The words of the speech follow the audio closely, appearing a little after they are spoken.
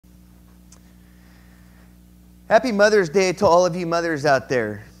Happy Mother's Day to all of you mothers out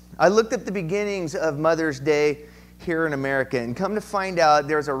there. I looked at the beginnings of Mother's Day here in America, and come to find out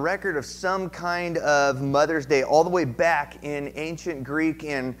there's a record of some kind of Mother's Day all the way back in ancient Greek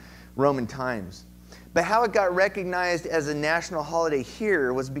and Roman times. But how it got recognized as a national holiday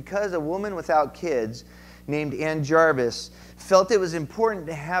here was because a woman without kids named Anne Jarvis felt it was important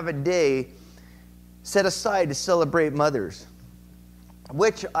to have a day set aside to celebrate mothers,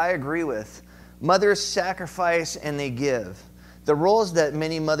 which I agree with. Mothers sacrifice and they give. The roles that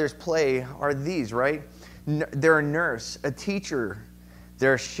many mothers play are these, right? They're a nurse, a teacher,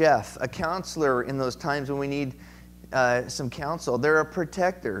 they're a chef, a counselor in those times when we need some counsel. They're a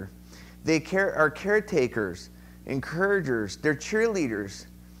protector. They are caretakers, encouragers, they're cheerleaders.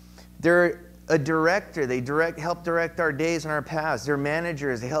 They're a director. They help direct our days and our paths. They're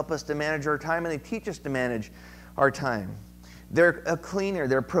managers. They help us to manage our time, and they teach us to manage our time. They're a cleaner.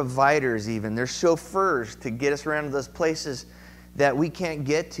 They're providers even. They're chauffeurs to get us around to those places that we can't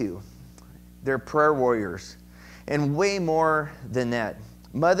get to. They're prayer warriors. And way more than that.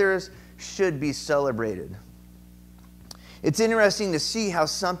 Mothers should be celebrated. It's interesting to see how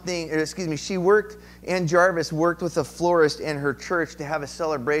Ann Jarvis worked with a florist in her church to have a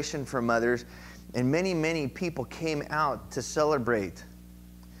celebration for mothers, and many, many people came out to celebrate.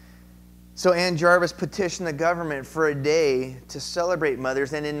 So Ann Jarvis petitioned the government for a day to celebrate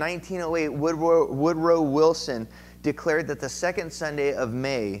mothers, and in 1908, Woodrow Wilson declared that the second Sunday of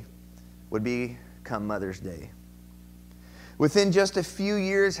May would become Mother's Day. Within just a few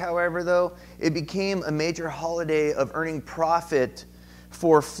years, however, though, it became a major holiday of earning profit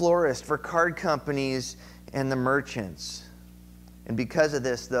for florists, for card companies, and the merchants. And because of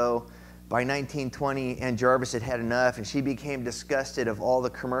this, though, by 1920, Ann Jarvis had had enough, and she became disgusted of all the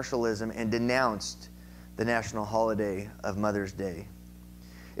commercialism and denounced the national holiday of Mother's Day.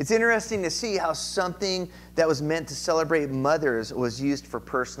 It's interesting to see how something that was meant to celebrate mothers was used for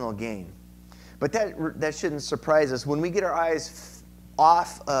personal gain. But that shouldn't surprise us. When we get our eyes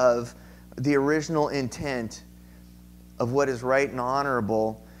off of the original intent of what is right and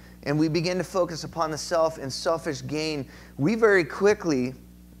honorable, and we begin to focus upon the self and selfish gain, we very quickly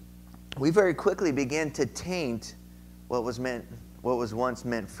begin to taint what was once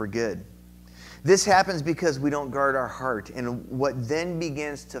meant for good. This happens because we don't guard our heart, and what then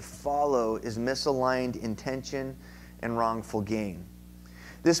begins to follow is misaligned intention and wrongful gain.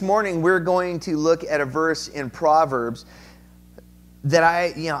 This morning we're going to look at a verse in Proverbs that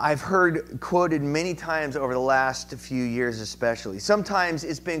I've heard quoted many times over the last few years especially. Sometimes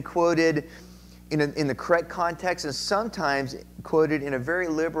it's been quoted in the correct context, and sometimes quoted in a very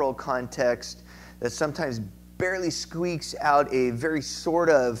liberal context that sometimes barely squeaks out a very sort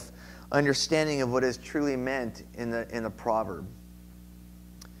of understanding of what is truly meant in the proverb.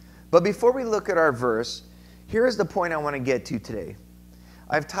 But before we look at our verse, here is the point I want to get to today.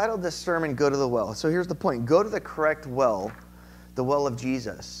 I've titled this sermon, Go to the Well. So here's the point. Go to the correct well, the well of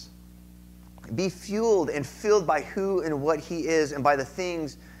Jesus. Be fueled and filled by who and what He is and by the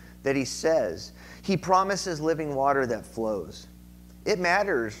things that He says. He promises living water that flows. It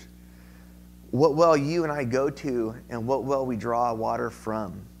matters what well you and I go to and what well we draw water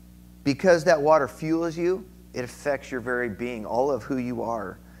from. Because that water fuels you, it affects your very being, all of who you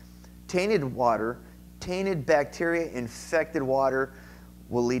are. Tainted water, tainted bacteria, infected water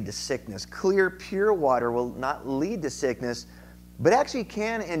will lead to sickness. Clear, pure water will not lead to sickness, but actually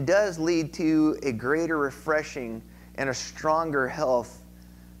can and does lead to a greater refreshing and a stronger health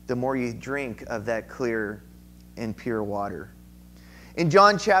the more you drink of that clear and pure water. In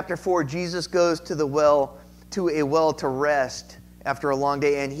John chapter 4, Jesus goes to a well to rest after a long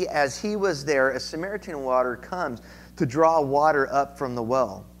day, and as he was there, a Samaritan woman comes to draw water up from the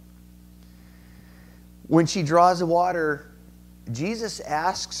well. When she draws the water, Jesus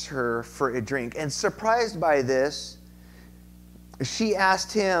asks her for a drink, and surprised by this, she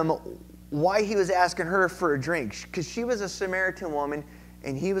asked him why he was asking her for a drink, because she was a Samaritan woman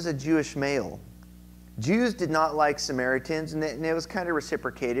and he was a Jewish male. Jews did not like Samaritans, and it was kind of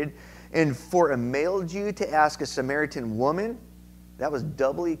reciprocated. And for a male Jew to ask a Samaritan woman, that was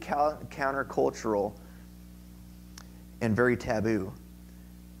doubly countercultural and very taboo.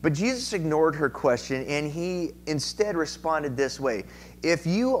 But Jesus ignored her question, and He instead responded this way. If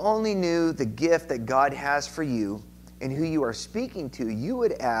you only knew the gift that God has for you and who you are speaking to, you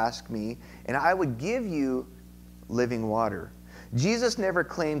would ask me, and I would give you living water. Jesus never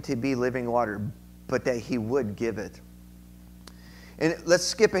claimed to be living water, but that He would give it. And let's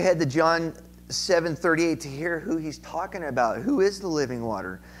skip ahead to John 7:38 to hear who He's talking about. Who is the living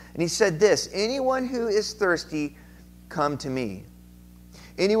water? And He said this, anyone who is thirsty, come to me.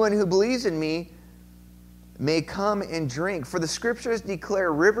 Anyone who believes in me, may come and drink. For the scriptures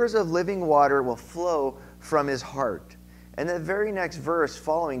declare rivers of living water will flow from his heart. And the very next verse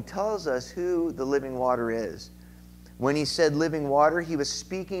following tells us who the living water is. When he said living water, he was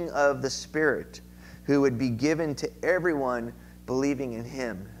speaking of the Spirit who would be given to everyone believing in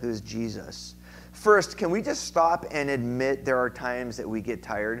him, who is Jesus. First, can we just stop and admit there are times that we get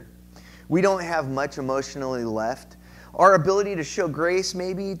tired? We don't have much emotionally left. Our ability to show grace,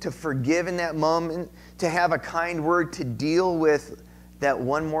 maybe, to forgive in that moment, to have a kind word, to deal with that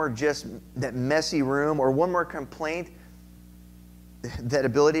that messy room, or one more complaint, that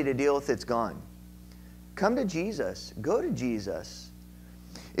ability to deal with it's gone. Come to Jesus. Go to Jesus.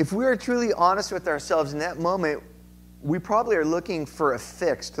 If we are truly honest with ourselves in that moment, we probably are looking for a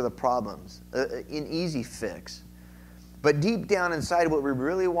fix to the problems, an easy fix. But deep down inside, what we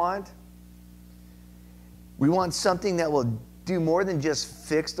really want, we want something that will do more than just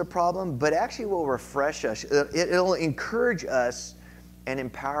fix the problem, but actually will refresh us. It'll encourage us and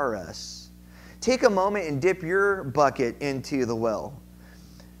empower us. Take a moment and dip your bucket into the well.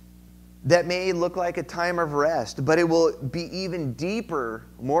 That may look like a time of rest, but it will be even deeper,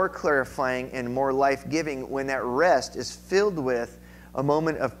 more clarifying, and more life-giving when that rest is filled with a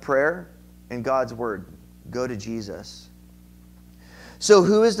moment of prayer and God's Word. Go to Jesus. So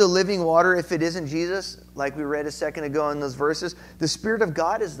who is the living water if it isn't Jesus? Like we read a second ago in those verses, the Spirit of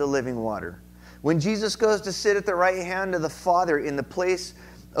God is the living water. When Jesus goes to sit at the right hand of the Father in the place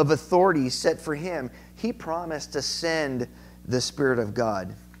of authority set for him, he promised to send the Spirit of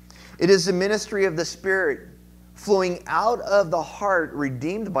God. It is the ministry of the Spirit flowing out of the heart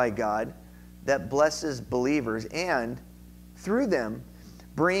redeemed by God that blesses believers and, through them,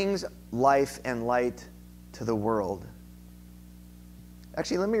 brings life and light to the world.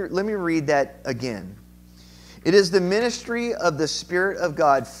 Actually, let me read that again. It is the ministry of the Spirit of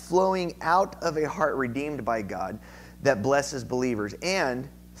God flowing out of a heart redeemed by God that blesses believers and,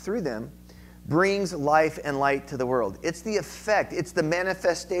 through them, brings life and light to the world. It's the effect, it's the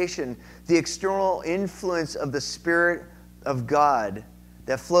manifestation, the external influence of the Spirit of God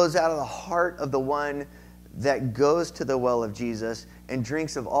that flows out of the heart of the one that goes to the well of Jesus and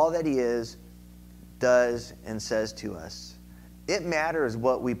drinks of all that he is, does, and says to us. It matters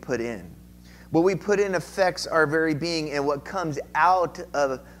what we put in. What we put in affects our very being, and what comes out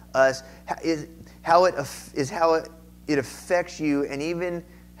of us is how it affects you and even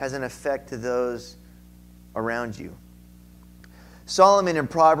has an effect to those around you. Solomon in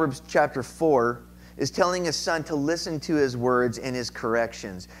Proverbs chapter 4 is telling his son to listen to his words and his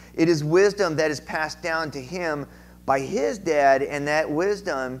corrections. It is wisdom that is passed down to him by his dad, and that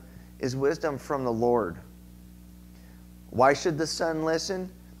wisdom is wisdom from the Lord. Why should the son listen?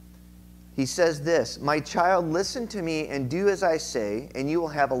 He says this, "My child, listen to me and do as I say, and you will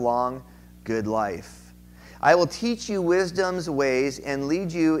have a long, good life. I will teach you wisdom's ways and lead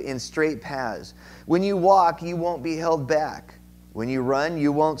you in straight paths. When you walk, you won't be held back. When you run,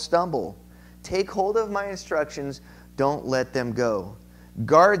 you won't stumble. Take hold of my instructions. Don't let them go.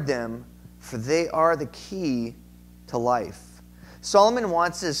 Guard them, for they are the key to life." Solomon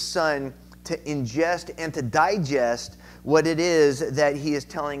wants his son to ingest and to digest what it is that he is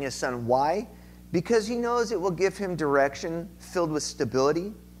telling his son. Why? Because he knows it will give him direction filled with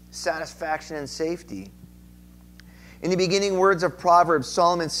stability, satisfaction, and safety. In the beginning words of Proverbs,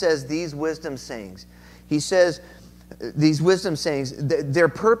 Solomon says these wisdom sayings. He says these wisdom sayings, their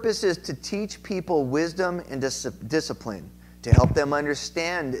purpose is to teach people wisdom and discipline, to help them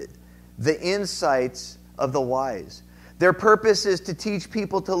understand the insights of the wise. Their purpose is to teach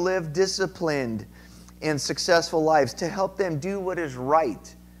people to live disciplined and successful lives, to help them do what is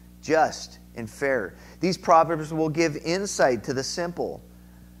right, just, and fair. These proverbs will give insight to the simple,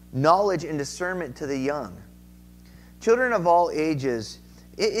 knowledge and discernment to the young. Children of all ages,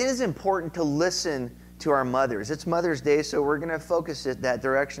 it is important to listen to our mothers. It's Mother's Day, so we're going to focus it that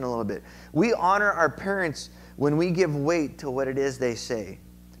direction a little bit. We honor our parents when we give weight to what it is they say.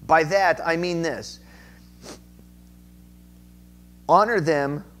 By that, I mean this. We honor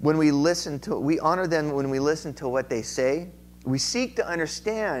them when we listen to what they say. We seek to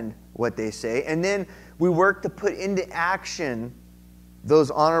understand what they say, and then we work to put into action those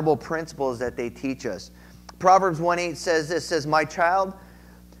honorable principles that they teach us. Proverbs 1:8 says this, says, "My child,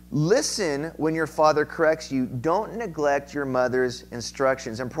 listen when your father corrects you. Don't neglect your mother's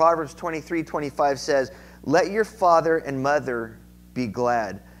instructions." And Proverbs 23:25 says, "Let your father and mother be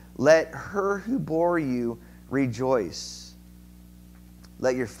glad. Let her who bore you rejoice."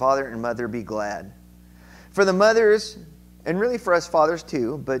 Let your father and mother be glad. For the mothers, and really for us fathers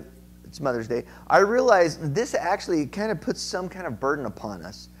too, but it's Mother's Day, I realize this actually kind of puts some kind of burden upon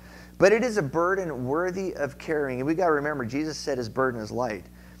us. But it is a burden worthy of carrying. And we got to remember, Jesus said his burden is light.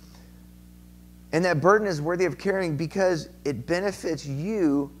 And that burden is worthy of carrying because it benefits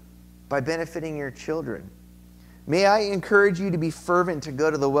you by benefiting your children. May I encourage you to be fervent to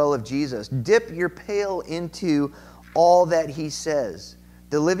go to the well of Jesus. Dip your pail into all that he says.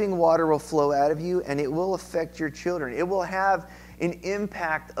 The living water will flow out of you, and it will affect your children. It will have an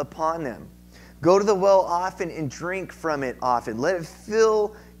impact upon them. Go to the well often and drink from it often. Let it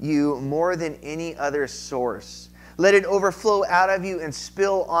fill you more than any other source. Let it overflow out of you and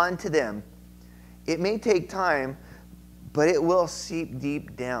spill onto them. It may take time, but it will seep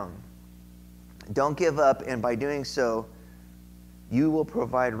deep down. Don't give up, and by doing so, you will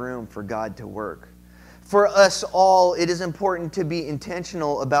provide room for God to work. For us all, it is important to be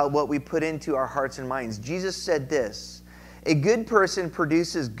intentional about what we put into our hearts and minds. Jesus said this, "A good person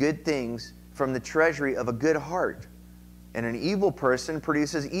produces good things from the treasury of a good heart, and an evil person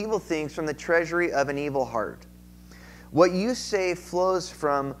produces evil things from the treasury of an evil heart." What you say flows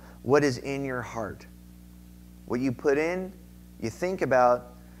from what is in your heart. What you put in, you think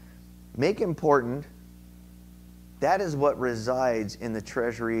about, make important, that is what resides in the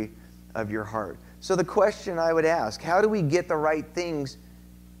treasury of your heart. So the question I would ask, how do we get the right things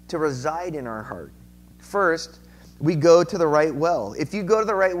to reside in our heart? First, we go to the right well. If you go to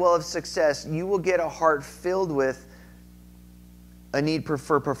the right well of success, you will get a heart filled with a need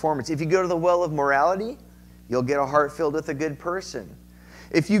for performance. If you go to the well of morality, you'll get a heart filled with a good person.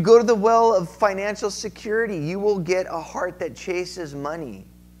 If you go to the well of financial security, you will get a heart that chases money.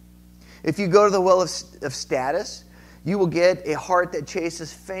 If you go to the well of status, you will get a heart that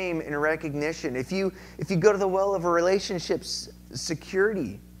chases fame and recognition. If you go to the well of a relationship's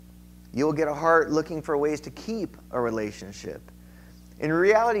security, you will get a heart looking for ways to keep a relationship. In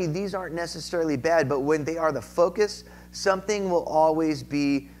reality, these aren't necessarily bad, but when they are the focus, something will always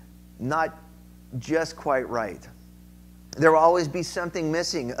be not just quite right. There will always be something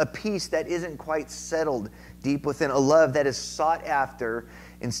missing, a peace that isn't quite settled deep within, a love that is sought after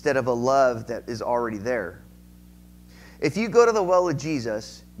instead of a love that is already there. If you go to the well of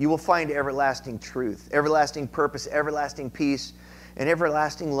Jesus, you will find everlasting truth, everlasting purpose, everlasting peace, and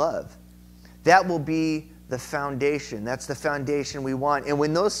everlasting love. That will be the foundation. That's the foundation we want. And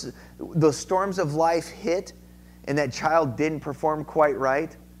when those storms of life hit and that child didn't perform quite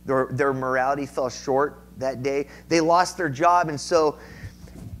right, their morality fell short that day, they lost their job, and so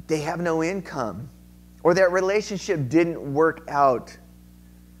they have no income, or that relationship didn't work out,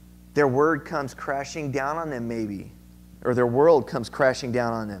 their word comes crashing down on them maybe, or their world comes crashing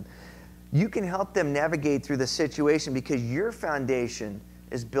down on them. You can help them navigate through the situation because your foundation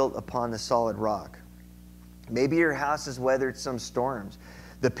is built upon the solid rock. Maybe your house has weathered some storms.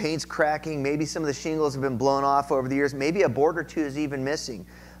 The paint's cracking. Maybe some of the shingles have been blown off over the years. Maybe a board or two is even missing.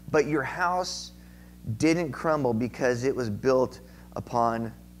 But your house didn't crumble because it was built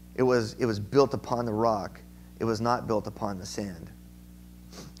upon built upon the rock. It was not built upon the sand.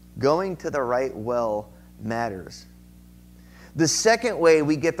 Going to the right well matters. The second way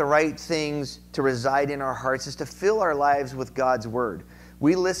we get the right things to reside in our hearts is to fill our lives with God's word.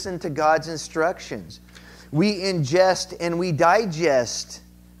 We listen to God's instructions. We ingest and we digest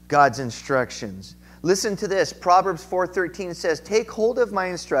God's instructions. Listen to this. Proverbs 4:13 says, "Take hold of my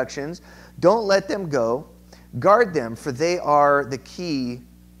instructions. Don't let them go. Guard them, for they are the key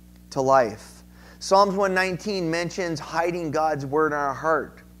to life." Psalms 119 mentions hiding God's word in our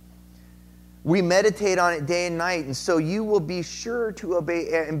heart. We meditate on it day and night, and so you will be sure to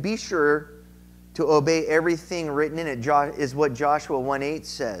obey, and be sure to obey everything written in it, is what Joshua 1:8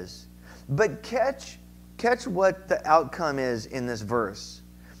 says. But catch what the outcome is in this verse.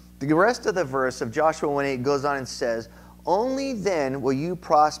 The rest of the verse of Joshua 1:8 goes on and says, "Only then will you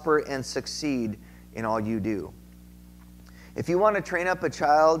prosper and succeed in all you do." If you want to train up a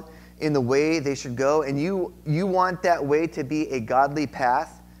child in the way they should go, and you want that way to be a godly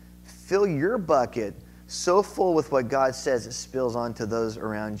path, fill your bucket so full with what God says it spills onto those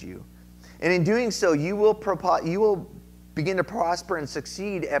around you. And in doing so, you will begin to prosper and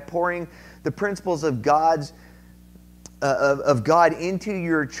succeed at pouring the principles of God into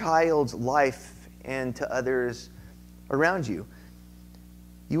your child's life and to others around you.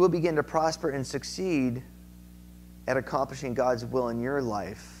 You will begin to prosper and succeed at accomplishing God's will in your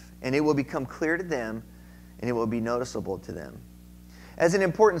life, and it will become clear to them, and it will be noticeable to them. As an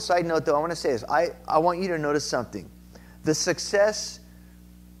important side note, though, I want to say this. I want you to notice something.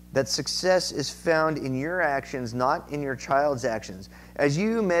 That success is found in your actions, not in your child's actions. As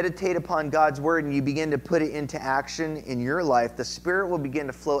you meditate upon God's word and you begin to put it into action in your life, the Spirit will begin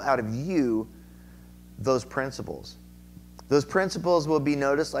to flow out of you those principles. Those principles will be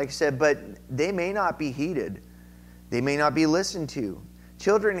noticed, like I said, but they may not be heeded. They may not be listened to.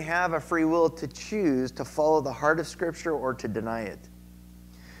 Children have a free will to choose to follow the heart of Scripture or to deny it.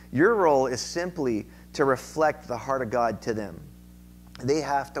 Your role is simply to reflect the heart of God to them. They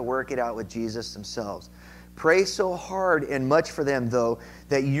have to work it out with Jesus themselves. Pray so hard and much for them, though,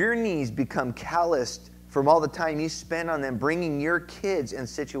 that your knees become calloused from all the time you spend on them, bringing your kids and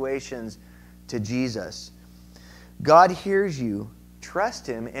situations to Jesus. God hears you. Trust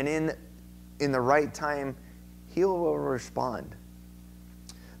Him, and in the right time, He will respond.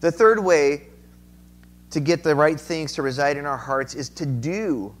 The third way to get the right things to reside in our hearts is to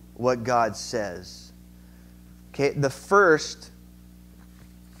do what God says. Okay, the first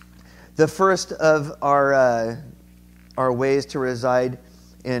of our ways to reside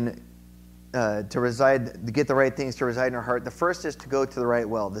in to get the right things to reside in our heart. The first is to go to the right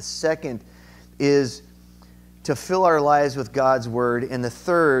well. The second is to fill our lives with God's word, and the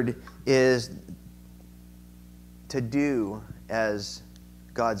third is to do as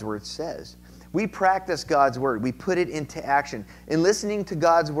God's word says. We practice God's word. We put it into action. In listening to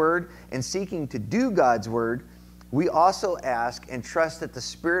God's word and seeking to do God's word, we also ask and trust that the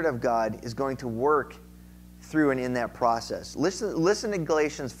Spirit of God is going to work through and in that process. Listen to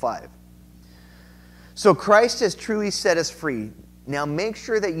Galatians 5. So Christ has truly set us free. Now make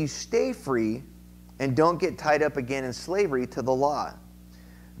sure that you stay free and don't get tied up again in slavery to the law.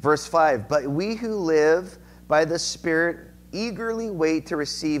 Verse 5, but we who live by the Spirit eagerly wait to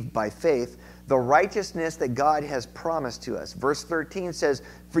receive by faith the righteousness that God has promised to us. Verse 13 says,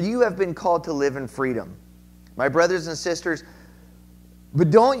 for you have been called to live in freedom. My brothers and sisters, but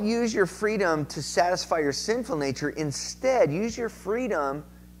don't use your freedom to satisfy your sinful nature. Instead, use your freedom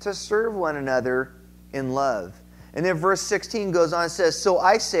to serve one another in love. And then verse 16 goes on and says, so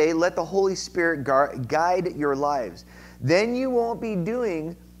I say, let the Holy Spirit guide your lives. Then you won't be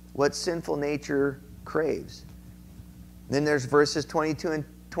doing what sinful nature craves. Then there's verses 22 and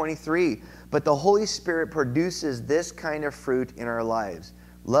 23. But the Holy Spirit produces this kind of fruit in our lives: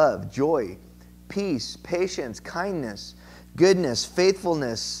 love, joy, peace, patience, kindness, goodness,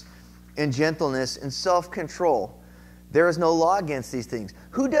 faithfulness, and gentleness, and self-control. There is no law against these things.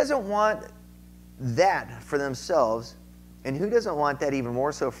 Who doesn't want that for themselves, and who doesn't want that even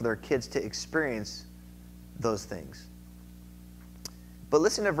more so for their kids to experience those things? But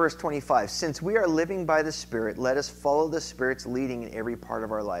listen to verse 25. Since we are living by the Spirit, let us follow the Spirit's leading in every part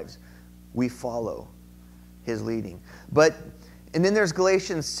of our lives. We follow His leading. And then there's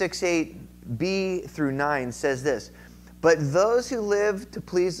Galatians 6:8b through 9 says this, but those who live to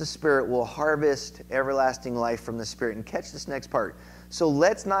please the Spirit will harvest everlasting life from the Spirit. And catch this next part. So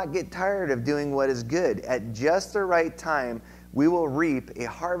let's not get tired of doing what is good. At just the right time, we will reap a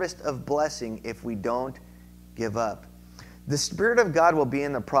harvest of blessing if we don't give up. The Spirit of God will be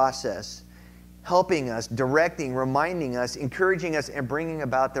in the process, helping us, directing, reminding us, encouraging us, and bringing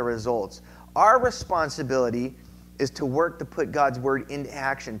about the results. Our responsibility is to work to put God's word into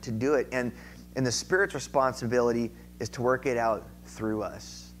action, to do it. And the Spirit's responsibility is to work it out through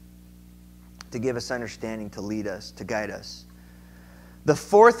us, to give us understanding, to lead us, to guide us. The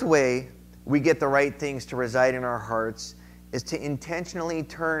fourth way we get the right things to reside in our hearts is to intentionally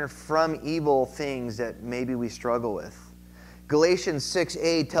turn from evil things that maybe we struggle with. Galatians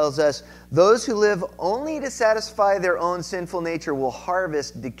 6:8 tells us, those who live only to satisfy their own sinful nature will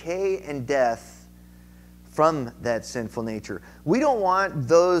harvest decay and death from that sinful nature. We don't want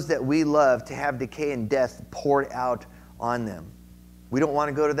those that we love to have decay and death poured out on them. We don't want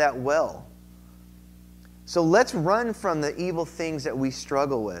to go to that well. So let's run from the evil things that we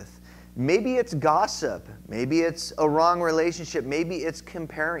struggle with. Maybe it's gossip. Maybe it's a wrong relationship. Maybe it's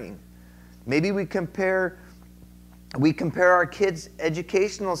comparing. Maybe we compare our kids'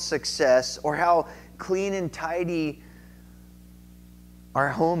 educational success or how clean and tidy our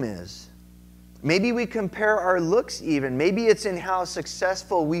home is. Maybe we compare our looks even. Maybe it's in how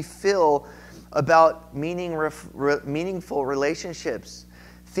successful we feel about meaningful relationships.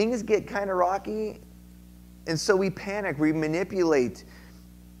 Things get kind of rocky, and so we panic, we manipulate,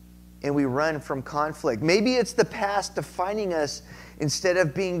 and we run from conflict. Maybe it's the past defining us instead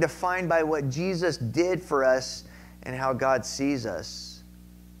of being defined by what Jesus did for us and how God sees us.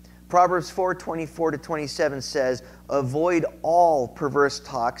 Proverbs 4:24-27 says, avoid all perverse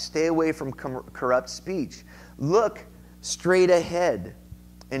talk, stay away from corrupt speech. Look straight ahead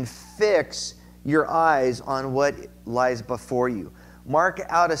and fix your eyes on what lies before you. Mark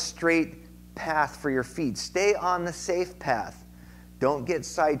out a straight path for your feet. Stay on the safe path. Don't get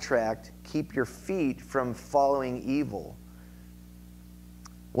sidetracked. Keep your feet from following evil.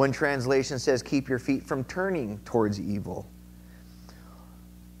 One translation says, keep your feet from turning towards evil.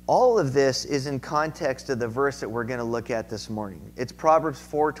 All of this is in context of the verse that we're going to look at this morning. It's Proverbs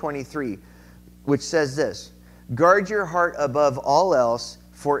 4:23, which says this: "Guard your heart above all else,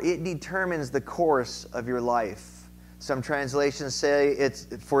 for it determines the course of your life." Some translations say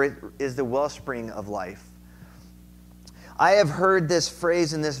for it is the wellspring of life. I have heard this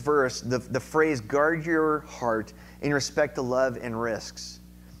phrase in this verse, the phrase, guard your heart, in respect to love and risks.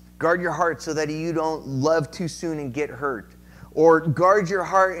 Guard your heart so that you don't love too soon and get hurt. Or guard your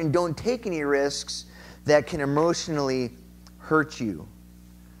heart and don't take any risks that can emotionally hurt you.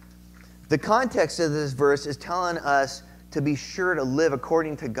 The context of this verse is telling us to be sure to live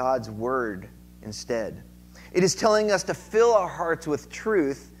according to God's word instead. It is telling us to fill our hearts with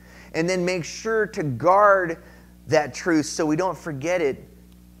truth and then make sure to guard that truth so we don't forget it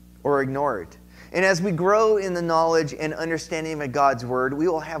or ignore it. And as we grow in the knowledge and understanding of God's word, we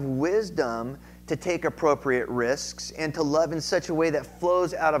will have wisdom to take appropriate risks and to love in such a way that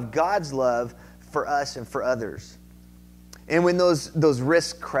flows out of God's love for us and for others. And when those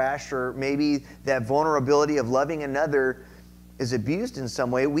risks crash, or maybe that vulnerability of loving another is abused in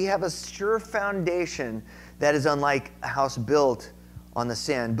some way, we have a sure foundation that is unlike a house built on the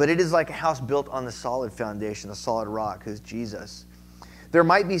sand, but it is like a house built on the solid foundation, the solid rock, who's Jesus. There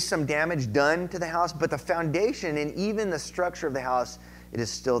might be some damage done to the house, but the foundation and even the structure of the house, it is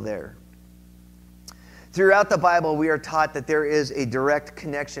still there. Throughout the Bible, we are taught that there is a direct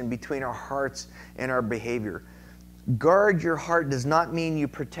connection between our hearts and our behavior. Guard your heart does not mean you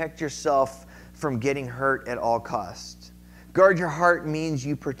protect yourself from getting hurt at all costs. Guard your heart means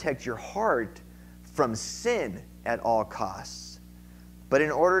you protect your heart from sin at all costs. But in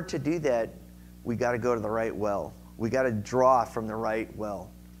order to do that, we got to go to the right well. We got to draw from the right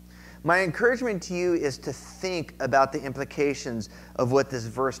well. My encouragement to you is to think about the implications of what this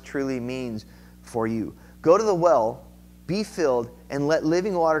verse truly means for you. Go to the well, be filled, and let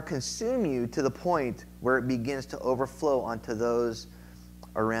living water consume you to the point where it begins to overflow onto those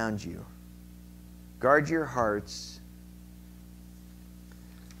around you. Guard your hearts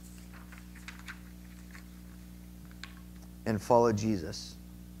and follow Jesus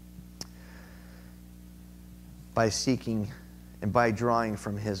by seeking and by drawing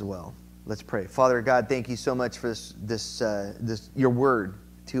from his well. Let's pray. Father God, thank you so much for this your word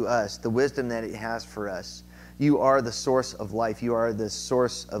to us, the wisdom that it has for us. You are the source of life. You are the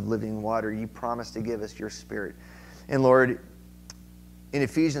source of living water. You promised to give us your Spirit. And Lord, in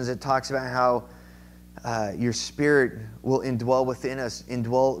Ephesians it talks about how your Spirit will indwell within us,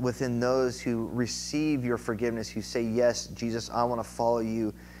 indwell within those who receive your forgiveness, who say, yes, Jesus, I want to follow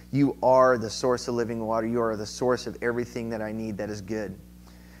you. You are the source of living water. You are the source of everything that I need that is good.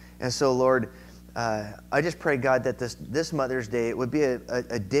 And so, Lord, I just pray, God, that this Mother's Day, it would be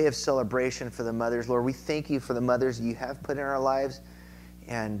a day of celebration for the mothers. Lord, we thank you for the mothers you have put in our lives.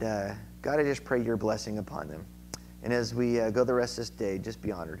 And God, I just pray your blessing upon them. And as we go the rest of this day, just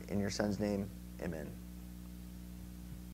be honored. In your Son's name, amen.